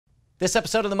This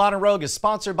episode of The Modern Rogue is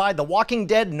sponsored by The Walking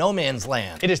Dead No Man's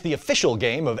Land. It is the official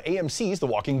game of AMC's The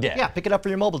Walking Dead. Yeah, pick it up for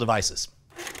your mobile devices.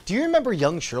 Do you remember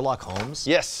young Sherlock Holmes?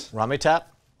 Yes. Rame Tap?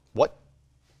 What?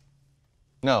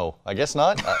 No, I guess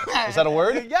not. Is that a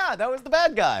word? Yeah, that was the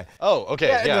bad guy. Oh, okay.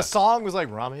 Yeah, and the song was like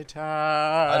Rame Tap.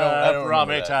 I don't Rame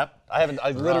remember Tap. that.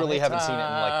 I literally haven't seen it in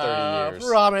like 30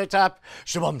 years. Rame Tap.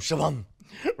 Shabum, shabum.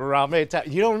 Rame Tap.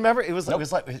 You don't remember? It was Nope. it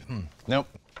was like Nope.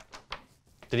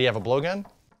 Did he have a blowgun?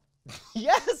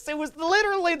 Yes, it was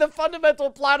literally the fundamental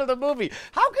plot of the movie.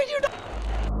 How could you not?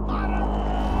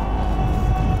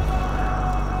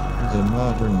 The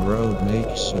Modern Rogue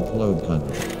makes a blowgun.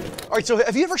 All right, so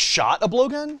have you ever shot a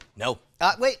blowgun? No.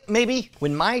 Wait, maybe.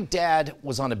 When my dad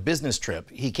was on a business trip,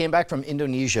 he came back from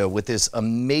Indonesia with this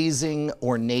amazing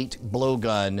ornate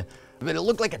blowgun. But it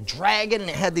looked like a dragon and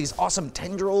it had these awesome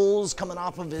tendrils coming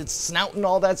off of its snout and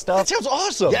all that stuff. That sounds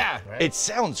awesome. Yeah. Right? It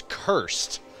sounds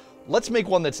cursed. Let's make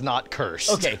one that's not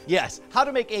cursed. Okay, yes. How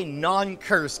to make a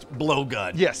non-cursed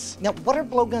blowgun. Yes. Now, what are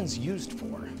blowguns used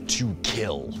for? To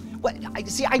kill. What?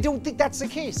 I don't think that's the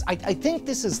case. I think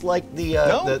this is like the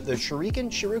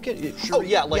shuriken. Oh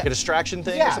yeah, like a distraction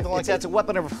thing or something like that? It's a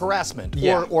weapon of harassment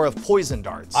Yeah. or of poison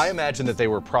darts. I imagine that they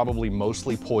were probably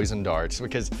mostly poison darts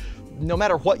because no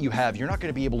matter what you have, you're not going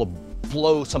to be able to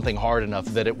blow something hard enough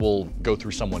that it will go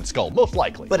through someone's skull, most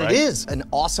likely. But right? it is an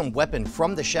awesome weapon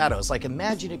from the shadows. Like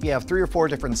imagine if you have 3 or 4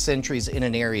 different sentries in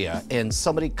an area and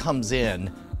somebody comes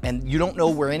in and you don't know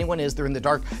where anyone is, they're in the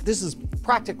dark. This is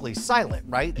practically silent,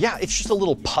 right? Yeah, it's just a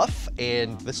little puff,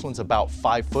 and this one's about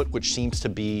 5 foot, which seems to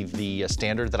be the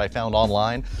standard that I found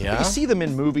online. Yeah? But you see them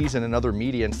in movies and in other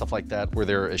media and stuff like that where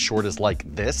they're as short as like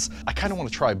this. I kind of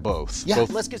want to try both. Yeah, Both.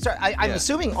 let's get started. I'm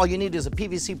assuming all you need is a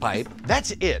PVC pipe.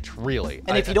 That's it, really.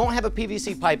 And if you don't have a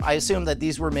PVC pipe, I assume that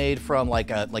these were made from like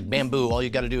bamboo. All you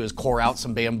got to do is core out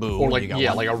some bamboo. Or like,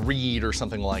 yeah, like a reed or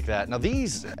something like that. Now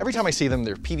these, every time I see them,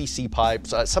 they're PVC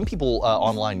pipes. Some people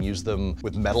online use them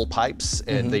with metal pipes,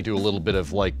 and they do a little bit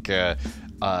of like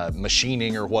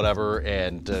machining or whatever,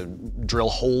 and drill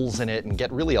holes in it and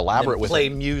get really elaborate with play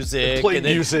it. music. Play and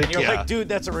then music, You're yeah. like, dude,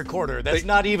 that's a recorder. That's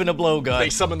not even a blowgun. They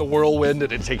summon the whirlwind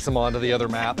and it takes them onto the other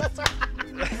map.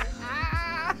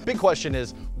 Big question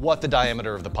is what the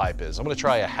diameter of the pipe is. I'm gonna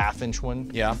try a 1/2 inch one.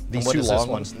 Yeah. These And what two is this long one?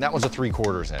 ones. And that one's a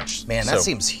 3/4 inch. Man, that So-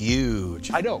 seems huge.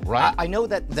 I know, right? I know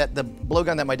that the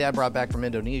blowgun that my dad brought back from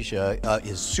Indonesia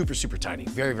is super, super tiny,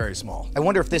 very, very small. I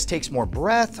wonder if this takes more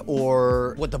breath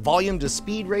or what the volume to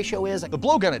speed ratio is. The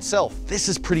blowgun itself, this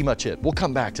is pretty much it. We'll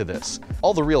come back to this.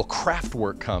 All the real craft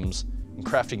work comes in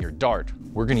crafting your dart.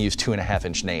 We're gonna use 2.5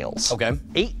 inch nails. Okay.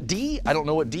 8D, I don't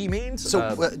know what D means.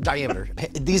 So diameter.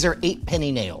 These are 8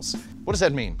 penny nails. What does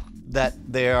that mean? That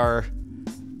they are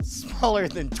smaller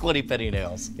than 20 penny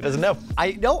nails. He doesn't know.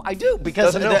 I know, I do,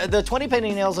 because Doesn't know. the 20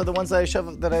 penny nails are the ones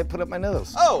that I put up my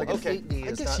nose. Oh, Like an okay. 8D I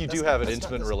is guess not- you that's do not- have an that's not-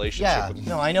 intimate that's- relationship Yeah, with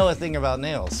no, I know a thing about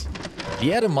nails.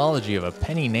 The etymology of a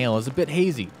penny nail is a bit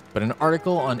hazy, but an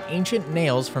article on ancient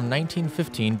nails from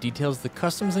 1915 details the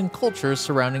customs and culture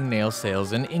surrounding nail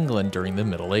sales in England during the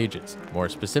Middle Ages, more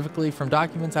specifically from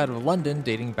documents out of London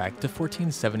dating back to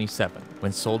 1477.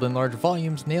 When sold in large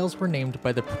volumes, nails were named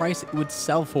by the price it would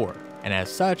sell for, and as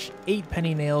such, 8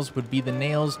 penny nails would be the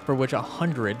nails for which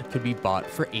 100 could be bought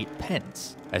for 8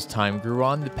 pence. As time grew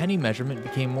on, the penny measurement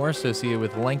became more associated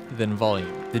with length than volume.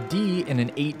 The D in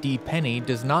an 8D penny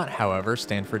does not, however,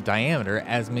 stand for diameter,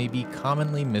 as may be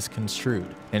commonly misconstrued.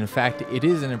 In fact, it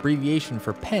is an abbreviation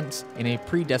for pence in a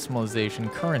pre-decimalization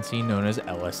currency known as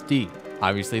LSD.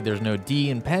 Obviously, there's no D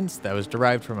in pence. That was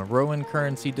derived from a Roman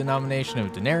currency denomination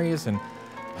of denarius, and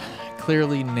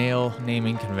clearly nail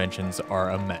naming conventions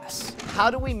are a mess. How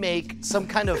do we make some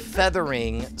kind of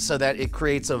feathering so that it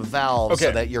creates a valve so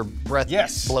Okay. that your breath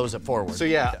blows it forward? So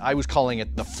yeah, I was calling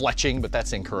it the fletching, but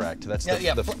that's incorrect. That's the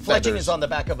fletching feathers is on the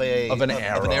back of of an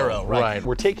arrow. right?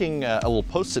 We're taking a little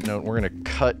Post-it note. We're gonna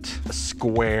cut a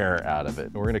square out of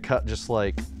it. We're gonna cut just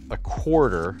like a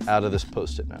 1/4 out of this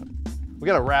Post-it note. We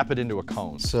gotta wrap it into a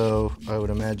cone. So I would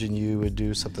imagine you would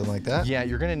do something like that. Yeah,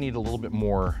 you're gonna need a little bit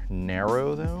more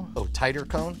narrow though. Oh, tighter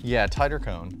cone? Yeah, tighter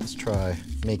cone. Let's try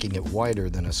making it wider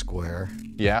than a square.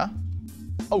 Yeah.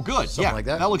 Oh, good. Something like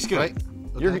that. That looks good.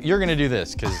 Right? You're gonna do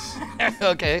this because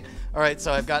Okay. All right.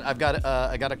 So I got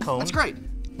a cone. that's great.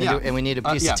 And we need a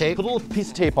piece of tape. Put a little piece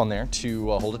of tape on there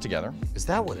to hold it together. Is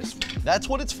that what it's? That's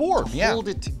what it's for. Yeah. Hold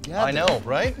it together. I know,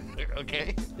 right?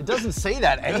 Okay. It doesn't say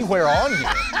that anywhere on here.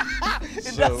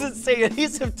 It doesn't say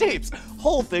adhesive tapes.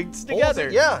 Hold things together.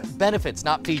 yeah. Benefits,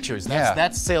 not features.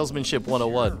 That's salesmanship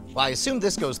 101. Well, I assume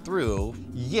this goes through.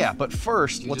 Yeah, but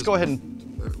first, let's go ahead and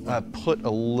put a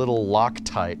little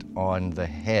Loctite on the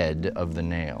head of the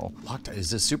nail. Loctite, is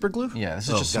this super glue? Yeah, this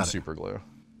is just some super glue.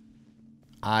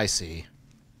 I see.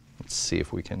 Let's see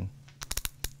if we can.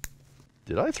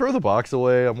 Did I throw the box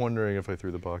away? I'm wondering if I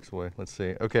threw the box away. Let's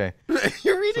see. Okay.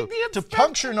 You're reading the To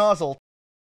puncture nozzle.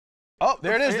 Oh,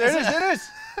 there it is. There it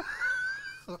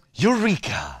is.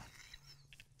 Eureka!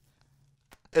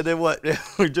 And then what?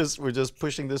 we're just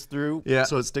pushing this through,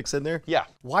 so it sticks in there. Yeah.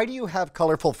 Why do you have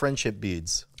colorful friendship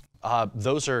beads?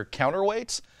 Those are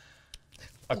counterweights.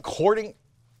 According.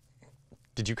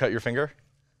 Did you cut your finger?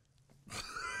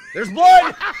 There's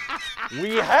blood.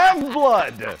 We have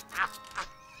blood.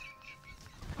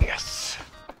 Yes.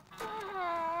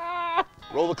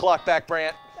 Roll the clock back,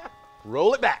 Brant.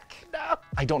 Roll it back. No.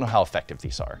 I don't know how effective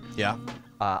these are. Yeah.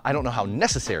 I don't know how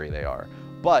necessary they are,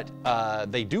 but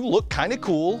they do look kind of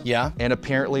cool. Yeah. And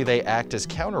apparently they act as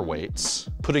counterweights,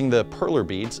 putting the perler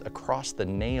beads across the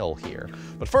nail here.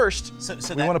 But first,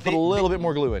 we want to put a little bit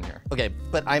more glue in here. Okay,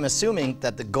 but I'm assuming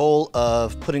that the goal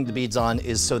of putting the beads on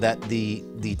is so that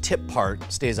the tip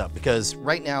part stays up, because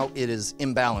right now it is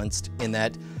imbalanced in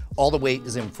that all the weight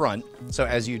is in front. So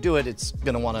as you do it, it's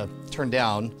gonna want to turn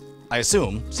down, I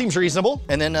assume. Seems reasonable.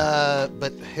 And then,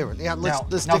 but here, yeah,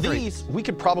 let's now decorate. these, we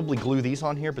could probably glue these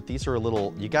on here, but these are a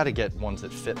little, you gotta get ones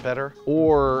that fit better.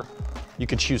 Or you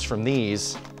could choose from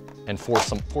these and force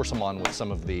them on with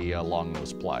some of the long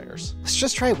nose pliers. Let's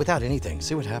just try it without anything,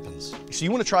 see what happens. So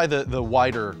you wanna try the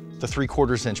wider, the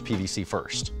 3/4 inch PVC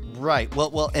first. Right,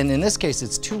 well, and in this case,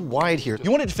 it's too wide here. You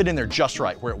want it to fit in there just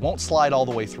right, where it won't slide all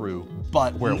the way through,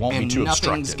 but where it won't be too obstructed.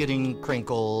 Nothing's getting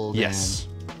crinkled. Yes.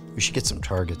 We should get some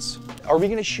targets. Are we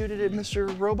gonna shoot it at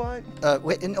Mr. Robot?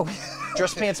 Wait, no.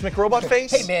 Dress Pants McRobot face?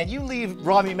 Hey man, you leave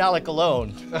Rami Malek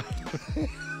alone.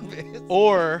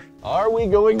 Or are we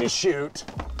going to shoot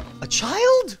A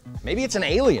child? Maybe it's an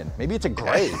alien. Maybe it's a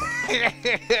gray.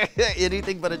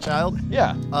 Anything but a child?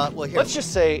 Yeah. Well, here. Let's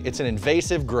just say it's an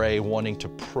invasive gray wanting to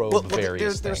probe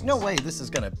various there's things. no way this is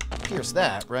gonna pierce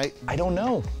that, right? I don't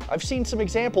know. I've seen some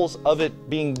examples of it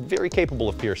being very capable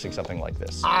of piercing something like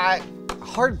this.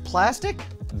 Hard plastic?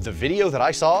 The video that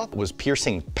I saw was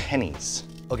piercing pennies.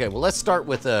 Okay, well let's start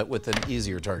with an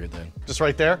easier target then. Just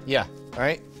right there? Yeah. All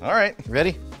right. All right.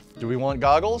 Ready? Do we want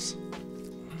goggles?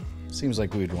 Seems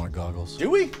like we'd want goggles. Do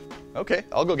we? Okay,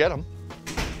 I'll go get them.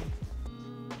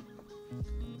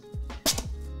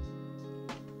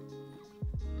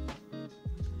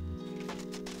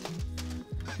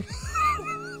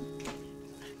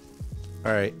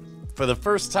 All right. For the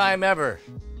first time ever.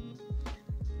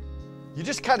 You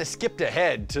just kind of skipped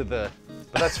ahead to the,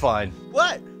 but that's fine.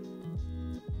 What?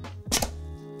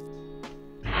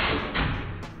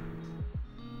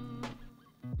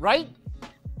 Right?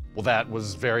 Well, that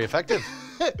was very effective.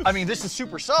 I mean, this is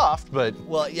super soft, but.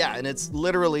 Well, yeah, and it's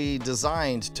literally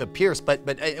designed to pierce, but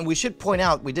and we should point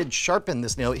out, we did sharpen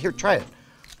this nail. Here, try it.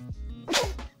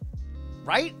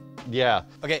 Right? Yeah.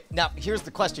 Okay, now here's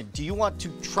the question. Do you want to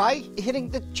try hitting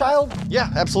the child? Yeah,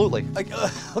 absolutely.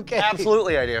 Okay.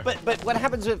 Absolutely, I do. But what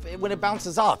happens when it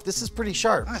bounces off? This is pretty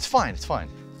sharp. It's fine, it's fine.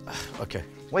 Okay.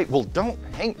 Wait, well, don't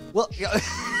hang. Well,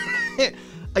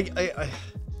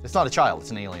 It's not a child,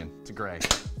 it's an alien. It's a gray.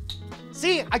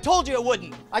 See, I told you it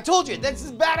wouldn't. I told you, this is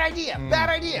a bad idea, bad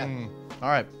idea. All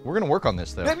right, we're gonna work on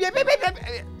this though.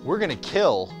 We're gonna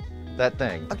kill that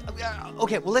thing.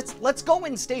 Okay, well let's go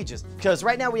in stages, because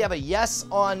right now we have a yes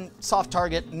on soft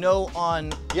target, no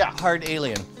on hard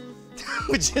alien,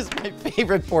 which is my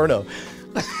favorite porno.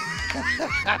 All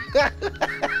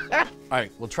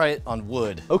right, we'll try it on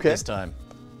wood this time.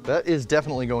 That is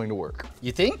definitely going to work.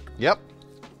 You think? Yep.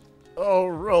 Oh,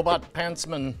 robot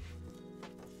pantsman.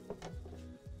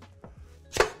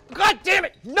 God damn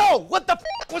it! No! What the f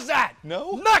was that?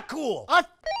 No? Not cool! I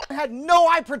had no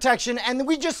eye protection, and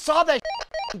we just saw that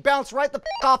bounce right the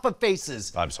f off of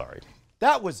faces. I'm sorry.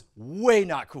 That was way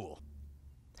not cool.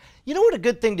 You know what a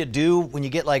good thing to do when you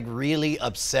get like really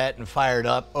upset and fired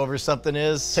up over something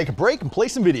is? Take a break and play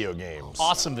some video games.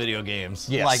 Awesome video games.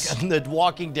 Yes. Like The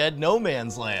Walking Dead No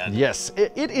Man's Land. Yes,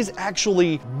 it is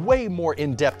actually way more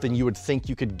in-depth than you would think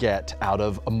you could get out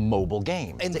of a mobile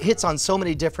game. And it hits on so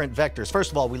many different vectors.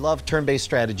 First of all, we love turn-based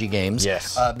strategy games.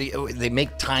 Yes. They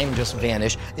make time just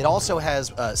vanish. It also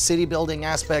has city building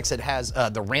aspects. It has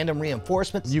the random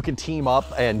reinforcements. You can team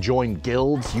up and join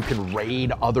guilds. You can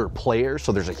raid other players,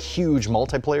 so there's a huge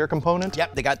multiplayer component.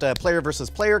 Yep, they got player versus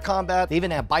player combat. They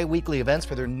even have bi-weekly events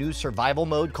for their new survival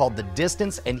mode called The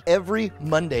Distance, and every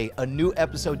Monday a new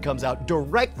episode comes out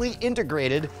directly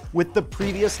integrated with the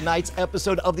previous night's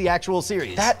episode of the actual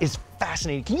series. That is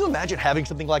fascinating. Can you imagine having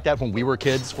something like that when we were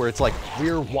kids, where it's like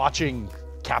we're watching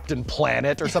Captain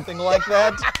Planet or something like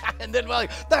that? And then we're like,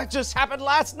 that just happened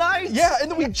last night. Yeah, and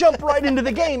then we jump right into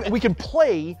the game and we can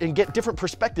play and get different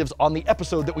perspectives on the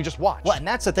episode that we just watched. Well, and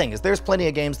that's the thing, is there's plenty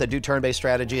of games that do turn-based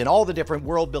strategy and all the different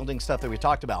world-building stuff that we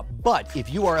talked about. But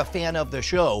if you are a fan of the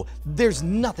show, there's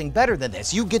nothing better than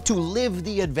this. You get to live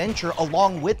the adventure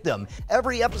along with them.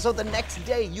 Every episode the next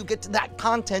day, you get to that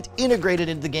content integrated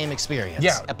into the game experience.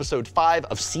 Yeah, episode 5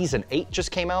 of season 8 just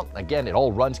came out. Again, it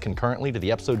all runs concurrently to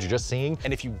the episode you're just seeing.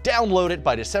 And if you download it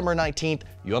by December 19th,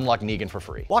 you unlock Negan for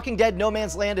free. Walking Dead No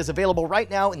Man's Land is available right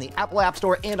now in the Apple App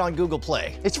Store and on Google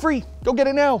Play. It's free. Go get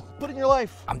it now. Put it in your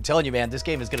life. I'm telling you, man, this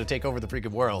game is gonna take over the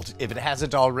freaking world if it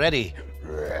hasn't already.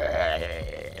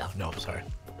 Oh, no, I'm sorry.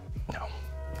 No.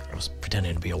 I was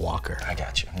pretending to be a walker. I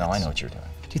got you. No, I know what you're doing.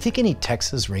 Do you think any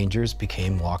Texas Rangers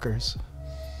became walkers?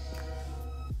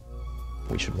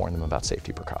 We should warn them about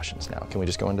safety precautions now. Can we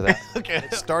just go into that? Okay.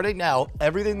 Starting now,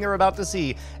 everything they're about to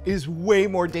see is way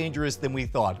more dangerous than we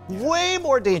thought. Way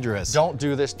more dangerous. Don't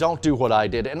do this. Don't do what I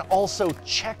did. And also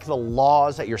check the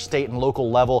laws at your state and local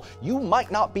level. You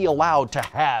might not be allowed to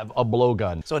have a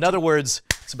blowgun. So in other words,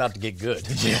 it's about to get good.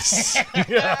 Yes.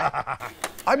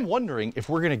 I'm wondering if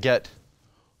we're gonna get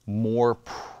more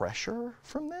pressure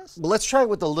from this? Well, let's try it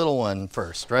with the little one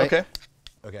first, right? Okay.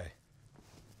 Okay.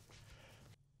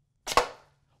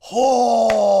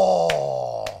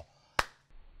 Oh!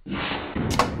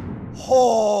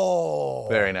 Oh!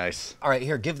 Very nice. All right,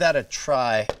 here, give that a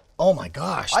try. Oh my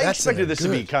gosh, I that's expected this to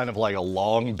be kind of like a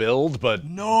long build, but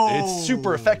no, it's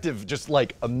super effective just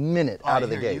like a minute out of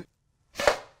the gate.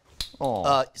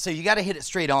 So you got to hit it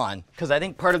straight on, because I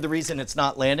think part of the reason it's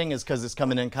not landing is because it's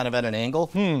coming in kind of at an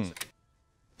angle. You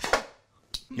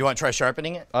want to try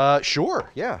sharpening it? Sure,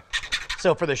 yeah.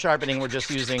 So for the sharpening, we're just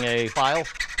using a file.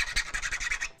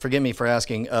 Forgive me for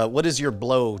asking, what is your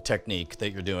blow technique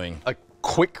that you're doing? A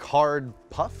quick, hard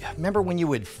puff? Yeah, remember when you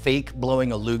would fake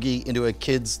blowing a loogie into a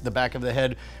kid's the back of the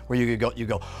head, where you go,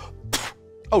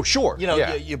 oh, sure. you know,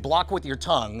 yeah. you block with your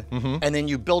tongue, and then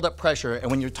you build up pressure,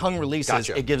 and when your tongue releases,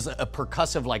 Gotcha. it gives a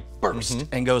percussive like burst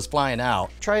and goes flying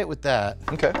out. Try it with that.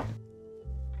 Okay.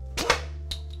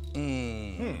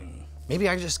 Maybe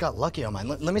I just got lucky on mine.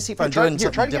 Let me see if I'm try- doing here,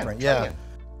 try something it again, different. try it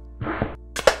Yeah. again.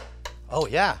 Oh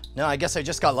yeah. No, I guess I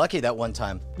just got lucky that one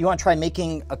time. You want to try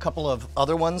making a couple of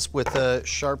other ones with the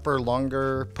sharper,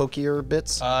 longer, pokier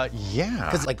bits? Yeah.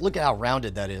 Because like, look at how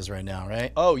rounded that is right now,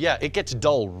 right? Oh, yeah, it gets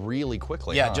dull really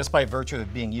quickly. Yeah, huh? just by virtue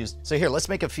of being used. So here, let's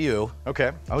make a few.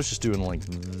 Okay. I was just doing like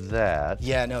that.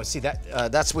 Yeah, no, see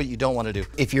that's what you don't want to do.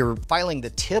 If you're filing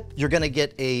the tip, you're gonna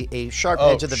get a sharp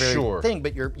edge of the very sure. thing,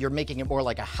 but you're making it more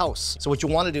like a house. So what you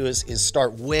want to do is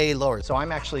start way lower. So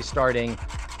I'm actually starting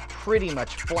pretty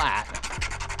much flat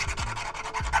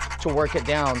to work it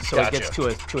down so Gotcha. it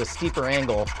gets to a steeper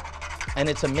angle. And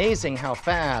it's amazing how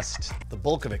fast the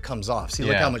bulk of it comes off. See,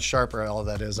 look Yeah. how much sharper all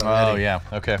that is already. Oh, yeah,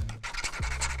 okay.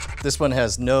 This one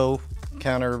has no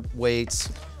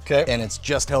counterweights. Okay. And it's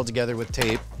just held together with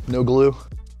tape. No glue?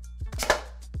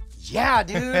 Yeah,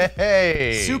 dude.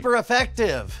 Hey! Super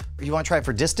effective. You want to try it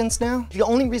for distance now? The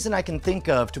only reason I can think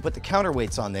of to put the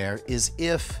counterweights on there is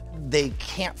if they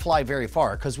can't fly very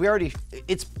far, because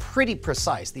it's pretty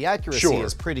precise. The accuracy Sure.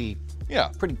 is pretty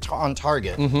Yeah. on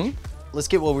target. Let's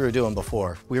get what we were doing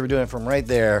before. We were doing it from right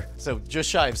there, so just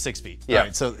shy of 6 feet. Yeah. All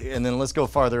right, so, and then let's go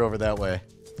farther over that way.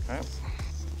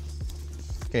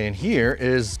 Okay, and here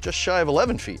is just shy of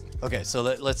 11 feet. Okay, so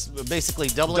let's basically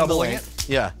doubling the Doubling length.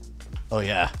 Yeah. Oh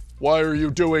yeah. Why are you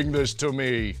doing this to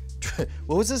me?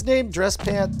 What was his name? Dress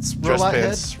Pants Dress Robot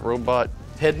pants, robot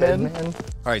Headman? headman.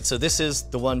 All right, so this is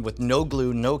the one with no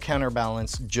glue, no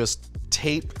counterbalance, just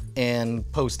tape and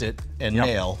Post-it and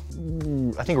nail.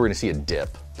 I think we're gonna see a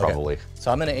dip, probably. Okay.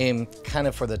 So I'm gonna aim kind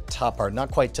of for the top part,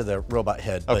 not quite to the robot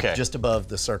head, but Okay. just above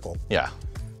the circle. Yeah.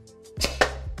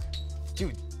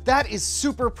 Dude, that is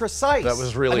super precise. That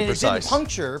was really It precise. didn't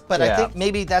puncture, but I Yeah. think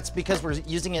maybe that's because we're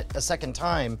using it a second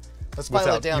time. Let's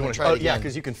file it down and try it again. Yeah,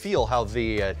 because you can feel how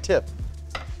the tip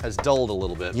has dulled a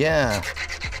little bit. Yeah.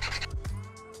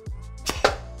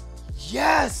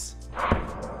 Yes!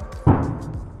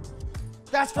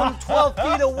 That's from 12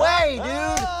 feet away,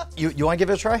 dude! You want to give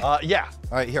it a try? Yeah.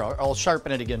 All right, here, I'll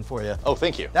sharpen it again for you. Oh,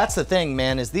 thank you. That's the thing,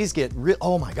 man, is these get real,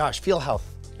 oh my gosh, feel how,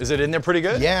 Is it in there pretty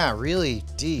good? yeah, really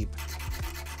deep.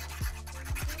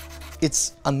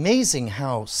 It's amazing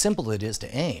how simple it is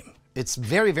to aim. It's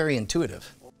very, very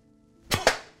intuitive.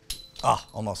 Ah,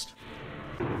 almost.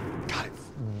 God, it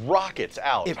rockets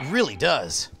out. It really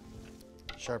does.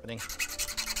 Sharpening.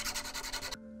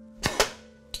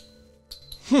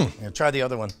 Here, try the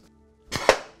other one.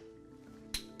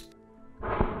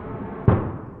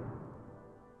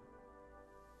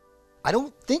 I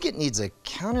don't think it needs a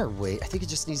counterweight. I think it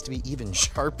just needs to be even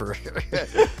sharper.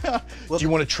 Do you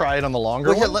want to try it on the longer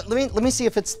Well, one? here, let me see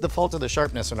if it's the fault of the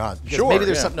sharpness or not. Because Sure, maybe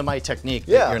there's yeah. something to my technique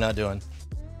that Yeah. you're not doing.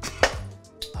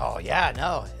 Oh yeah,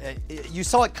 no. You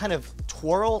saw it kind of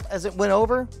twirl as it went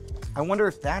over. I wonder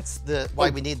if that's why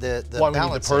we need the Why we need the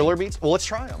balancing. perler beads? Well, let's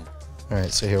try them. All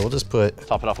right, so here we'll just put.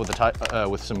 Top it off with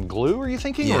with some glue, are you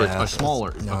thinking? Or a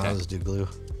smaller? No, I'll just do glue.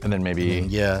 And then maybe.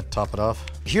 Yeah, top it off.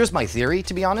 Here's my theory,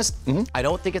 to be honest. Mm-hmm. I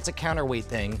don't think it's a counterweight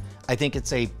thing. I think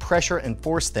it's a pressure and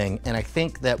force thing. And I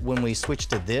think that when we switch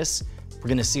to this, we're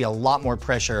gonna see a lot more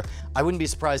pressure. I wouldn't be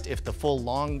surprised if the full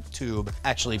long tube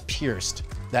actually pierced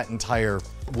that entire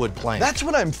wood plank. That's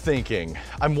what I'm thinking.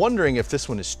 I'm wondering if this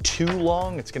one is too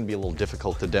long, it's gonna be a little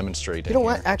difficult to demonstrate. You know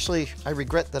what? Actually, I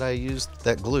regret that I used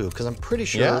that glue because I'm pretty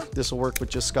sure Yeah? this will work with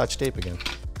just Scotch tape again.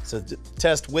 So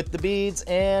test with the beads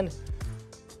and.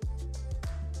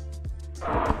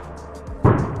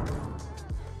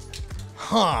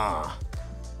 Huh.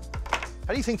 How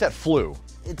do you think that flew?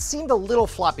 It seemed a little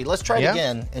floppy. Let's try it Yeah?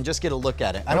 again and just get a look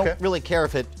at it. I Okay. don't really care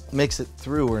if it makes it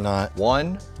through or not.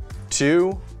 1,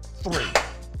 2, 3.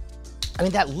 I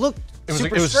mean, that looked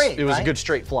super it was straight, a right? good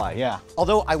straight fly, yeah.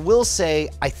 Although I will say,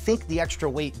 I think the extra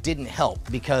weight didn't help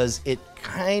because it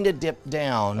kind of dipped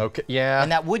down. Okay, yeah.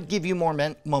 And that would give you more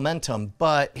momentum.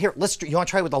 But here, you want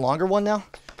to try with the longer one now?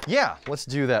 Yeah, let's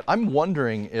do that. I'm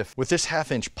wondering if with this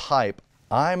 1/2-inch pipe,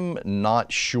 I'm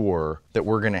not sure that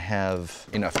we're gonna have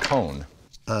enough cone.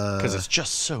 Because it's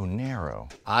just so narrow.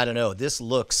 I don't know. This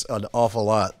looks an awful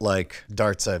lot like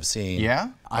darts I've seen. Yeah?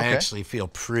 I Okay. actually feel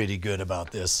pretty good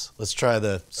about this. Let's try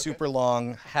the super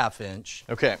long 1/2-inch.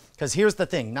 Okay. Because here's the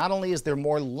thing. Not only is there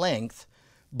more length,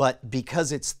 but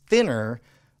because it's thinner,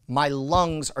 my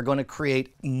lungs are going to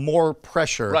create more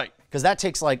pressure. Right. Because that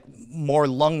takes like more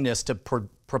lungness to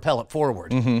propel it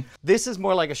forward. This is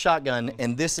more like a shotgun,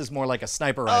 and this is more like a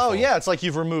sniper rifle. Oh yeah, it's like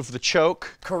you've removed the choke.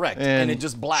 Correct, and it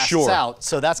just blasts sure. out.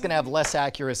 So that's gonna have less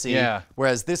accuracy. Yeah.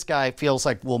 Whereas this guy feels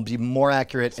like will be more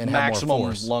accurate and have more Maximum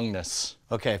force. lungness.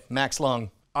 Okay, Max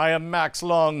Lung. I am Max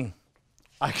Lung.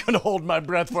 I can hold my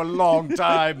breath for a long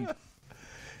time.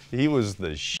 He was the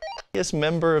shittiest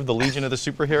member of the Legion of the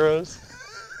Superheroes.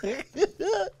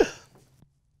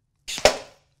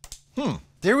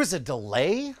 There was a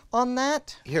delay on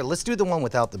that. Here, let's do the one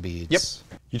without the beads.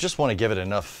 Yep. You just want to give it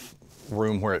enough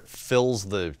room where it fills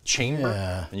the chamber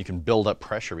Yeah. and you can build up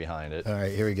pressure behind it. All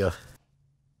right, here we go.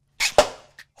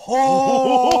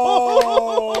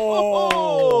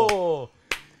 Oh!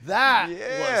 That was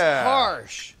Yeah.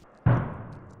 harsh.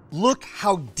 Look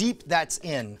how deep that's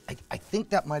in. I think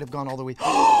that might have gone all the way.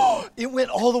 It went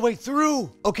all the way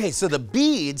through. Okay, so the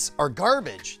beads are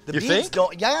garbage. The You beads think?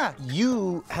 don't. Yeah,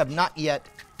 you have not yet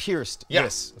pierced Yeah,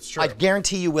 this. that's true. I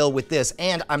guarantee you will with this,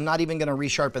 and I'm not even going to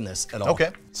resharpen this at all.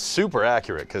 Okay. Super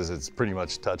accurate because it's pretty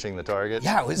much touching the target.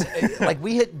 Yeah, it was like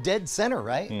we hit dead center,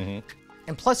 right? Mm-hmm.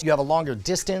 And plus, you have a longer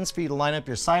distance for you to line up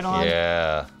your sight on.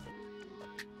 Yeah.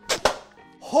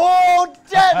 Oh,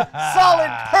 dead, solid,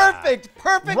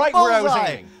 perfect Right where I was bullseye.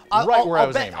 aiming. Right where I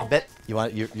was aiming. I'll bet. You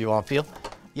want to feel?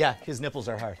 Yeah, his nipples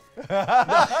are hard.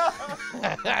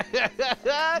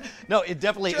 No, it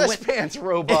definitely. Dress it went, pants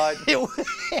robot.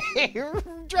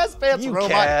 Dress pants You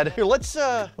robot. cad. Here, let's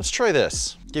try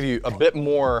this. Give you a bit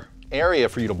more area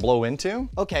for you to blow into.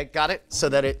 Okay, got it. So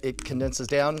that it condenses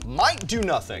down. Might do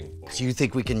nothing. Do you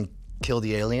think we can kill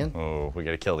the alien? Oh, we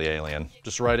gotta kill the alien.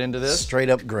 Just right into this. Straight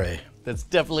up gray. That's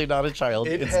definitely not a child.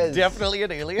 It's definitely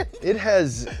an alien. It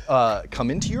has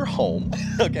come into your home.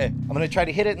 Okay, I'm gonna try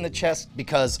to hit it in the chest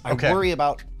because I Okay. worry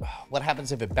about what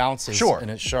happens if it bounces Sure.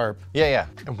 and it's sharp. Yeah, yeah.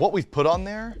 And what we've put on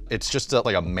there, it's just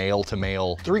like a male to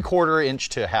male, 3/4 inch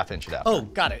to 1/2 inch adapter. Oh,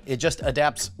 got it. It just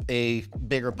adapts a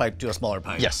bigger pipe to a smaller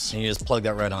pipe. Yes. And you just plug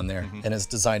that right on there, and it's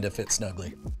designed to fit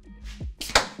snugly.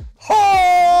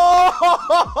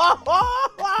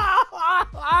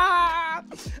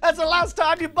 That's the last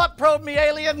time you butt probed me,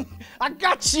 alien. I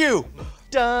got you.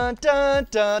 Dun dun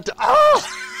dun dun.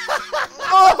 Oh!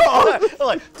 Oh!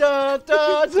 Like, dun,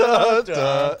 dun, dun,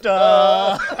 dun,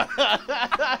 dun.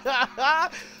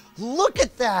 Look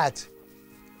at that.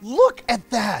 Look at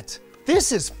that.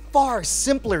 This is far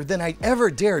simpler than I ever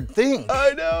dared think.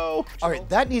 I know. All right,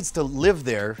 that needs to live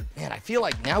there. Man, I feel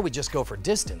like now we just go for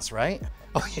distance, right?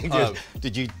 Oh,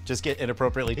 did you just get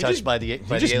inappropriately touched by the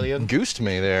alien? Goosed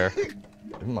me there.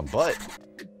 In my butt.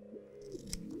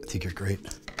 I think you're great.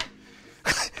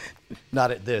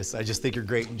 Not at this. I just think you're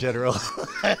great in general.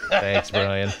 Thanks,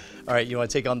 Brian. All right, you want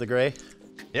to take on the gray?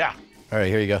 Yeah. All right,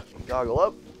 here you go. Goggle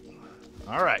up.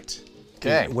 All right.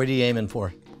 Okay. What are you aiming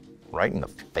for? Right in the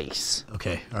face.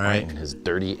 Okay, all Right right. in his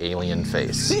dirty alien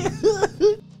face.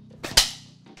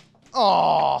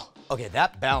 Oh. Okay,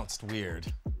 that bounced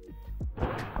weird.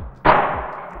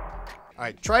 All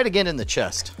right, try it again in the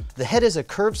chest. The head is a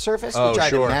curved surface, which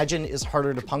I'd imagine is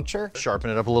harder to puncture. Sharpen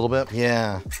it up a little bit.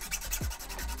 Yeah.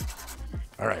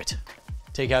 All right,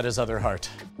 take out his other heart.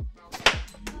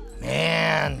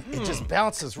 Man, it just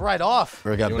bounces right off.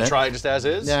 You want to try it just as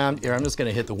is? Yeah, here, I'm just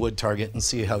gonna hit the wood target and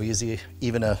see how easy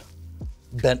even a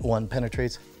bent one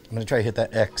penetrates. I'm gonna try to hit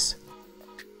that X.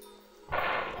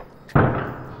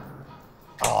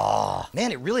 Oh,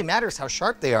 man, it really matters how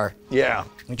sharp they are. Yeah.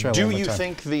 Let me try Do one more you time.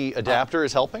 think the adapter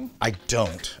is helping? I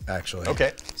don't, actually.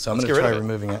 Okay. So I'm gonna try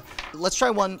removing it. Let's try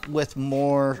one with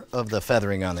more of the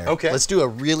feathering on there. Okay. Let's do a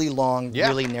really long,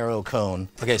 really narrow cone.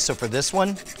 Okay, so for this one,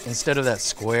 instead of that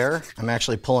square, I'm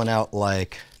actually pulling out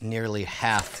like nearly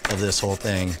half of this whole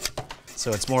thing. So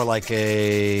it's more like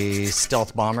a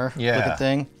stealth bomber looking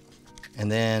thing.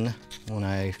 And then when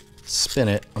I spin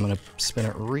it, I'm gonna spin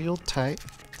it real tight.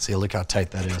 See, look how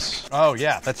tight that is. Oh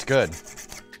yeah, that's good.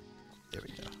 There we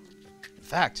go. In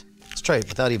fact, let's try it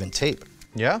without even tape.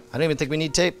 Yeah? I don't even think we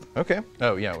need tape. Okay.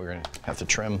 Oh yeah, we're gonna have to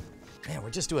trim. Man,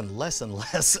 we're just doing less and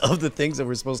less of the things that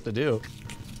we're supposed to do.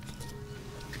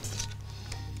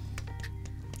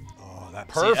 Oh, that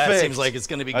perfect. That seems like it's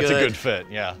gonna be good. That's a good fit,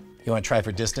 yeah. You wanna try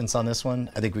for distance on this one?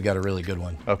 I think we got a really good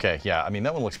one. Okay, yeah, I mean,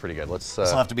 that one looks pretty good. Let's, This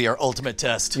will have to be our ultimate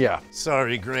test. Yeah.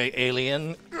 Sorry, gray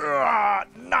alien.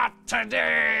 Not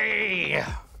today.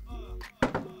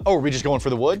 Oh, are we just going for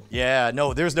the wood? Yeah,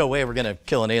 no, there's no way we're gonna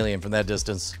kill an alien from that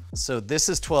distance. So this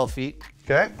is 12 feet.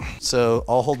 Okay. So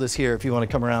I'll hold this here if you wanna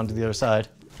come around to the other side.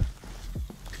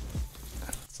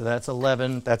 So that's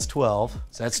 11, that's 12.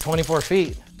 So that's 24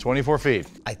 feet. 24 feet.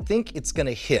 I think it's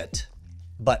gonna hit,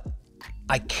 but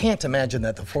I can't imagine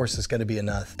that the force is gonna be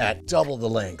enough at double the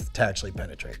length to actually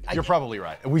penetrate. You're probably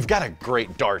right. We've got a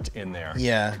great dart in there.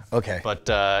 Yeah, okay. But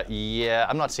yeah,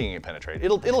 I'm not seeing it penetrate.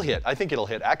 It'll hit. I think it'll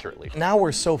hit accurately. Now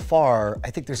we're so far,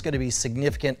 I think there's gonna be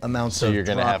significant amounts of So you're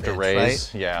gonna have to droppage,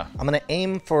 raise, right? yeah. I'm gonna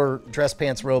aim for Dress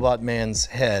Pants Robot Man's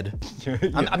head.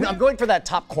 I'm going for that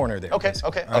top corner there. Okay, basically.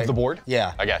 okay. All right? Of the board?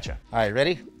 Yeah. I gotcha. All right,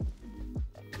 ready?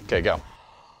 Okay, go.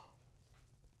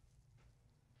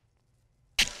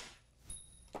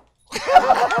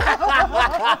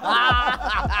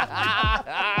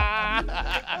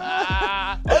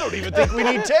 I don't even think we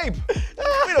need tape.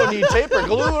 We don't need tape or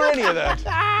glue or any of that.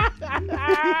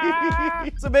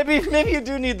 So maybe you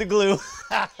do need the glue.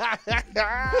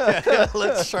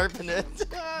 Let's sharpen it.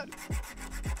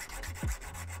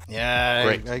 Yeah,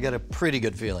 Great. I got a pretty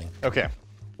good feeling. Okay.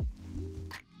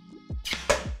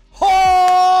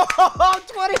 Oh,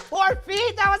 24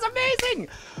 feet, that was amazing.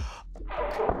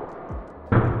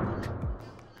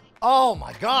 Oh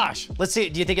my gosh. Let's see,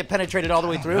 do you think it penetrated all the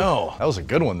way through? No, that was a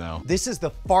good one though. This is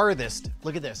the farthest,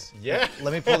 look at this. Yeah.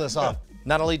 Let me pull this off.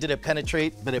 Not only did it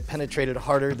penetrate, but it penetrated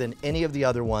harder than any of the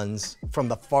other ones from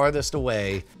the farthest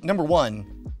away. Number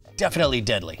one, definitely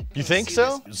deadly. You think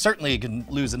so? Certainly you can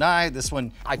lose an eye. This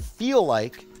one, I feel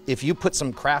like if you put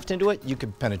some craft into it, you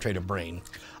could penetrate a brain.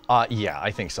 Yeah,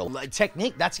 I think so.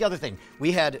 Technique, that's the other thing.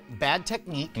 We had bad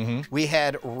technique, we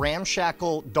had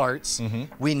ramshackle darts,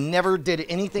 we never did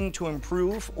anything to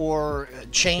improve or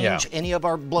change any of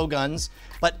our blowguns,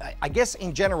 but I guess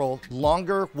in general,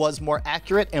 longer was more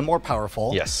accurate and more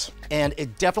powerful. Yes. And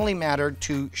it definitely mattered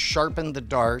to sharpen the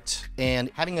dart,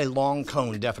 and having a long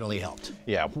cone definitely helped.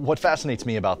 Yeah, what fascinates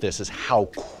me about this is how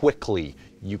quickly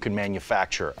you can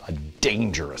manufacture a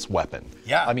dangerous weapon.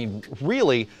 Yeah. I mean,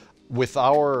 really, with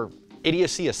our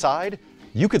idiocy aside,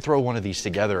 you could throw one of these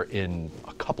together in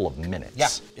a couple of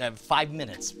minutes. Yeah, 5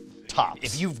 minutes. Tops.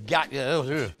 If you've got,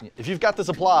 If you've got the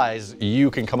supplies, you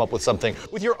can come up with something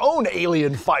with your own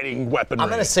alien fighting weaponry. I'm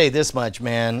gonna say this much,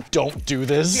 man. Don't do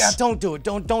this. Yeah, don't do it.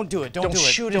 Don't do it. Don't do it.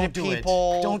 shoot Don't it at do it.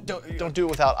 people. Don't do it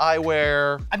without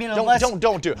eyewear. I mean,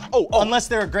 don't do it. Unless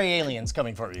there are gray aliens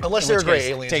coming for you. Unless In there are which gray case,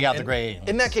 aliens. Take out the gray aliens.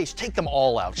 In that case, take them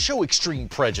all out. Show extreme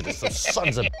prejudice, those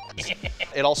sons of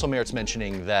It also merits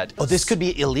mentioning that this could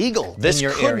be illegal this in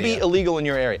your could area. be illegal in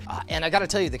your area. And I gotta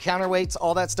tell you, the counterweights,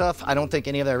 all that stuff, I don't think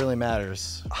any of that really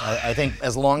matters. I think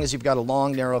as long as you've got a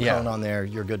long, narrow cone on there,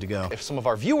 you're good to go. If some of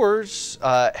our viewers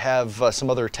have some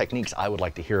other techniques, I would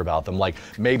like to hear about them. Like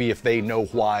maybe if they know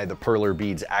why the perler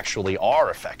beads actually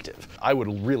are effective. I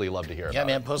would really love to hear about it. Yeah,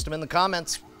 man, post them in the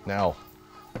comments. Now,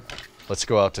 let's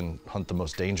go out and hunt the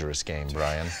most dangerous game,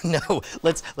 Brian. No,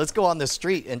 let's go on the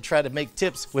street and try to make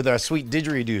tips with our sweet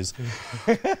didgeridoos.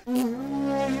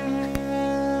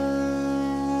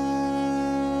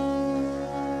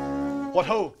 What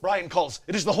ho, Brian calls,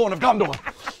 it is the horn of Gondor.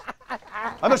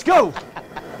 I must go.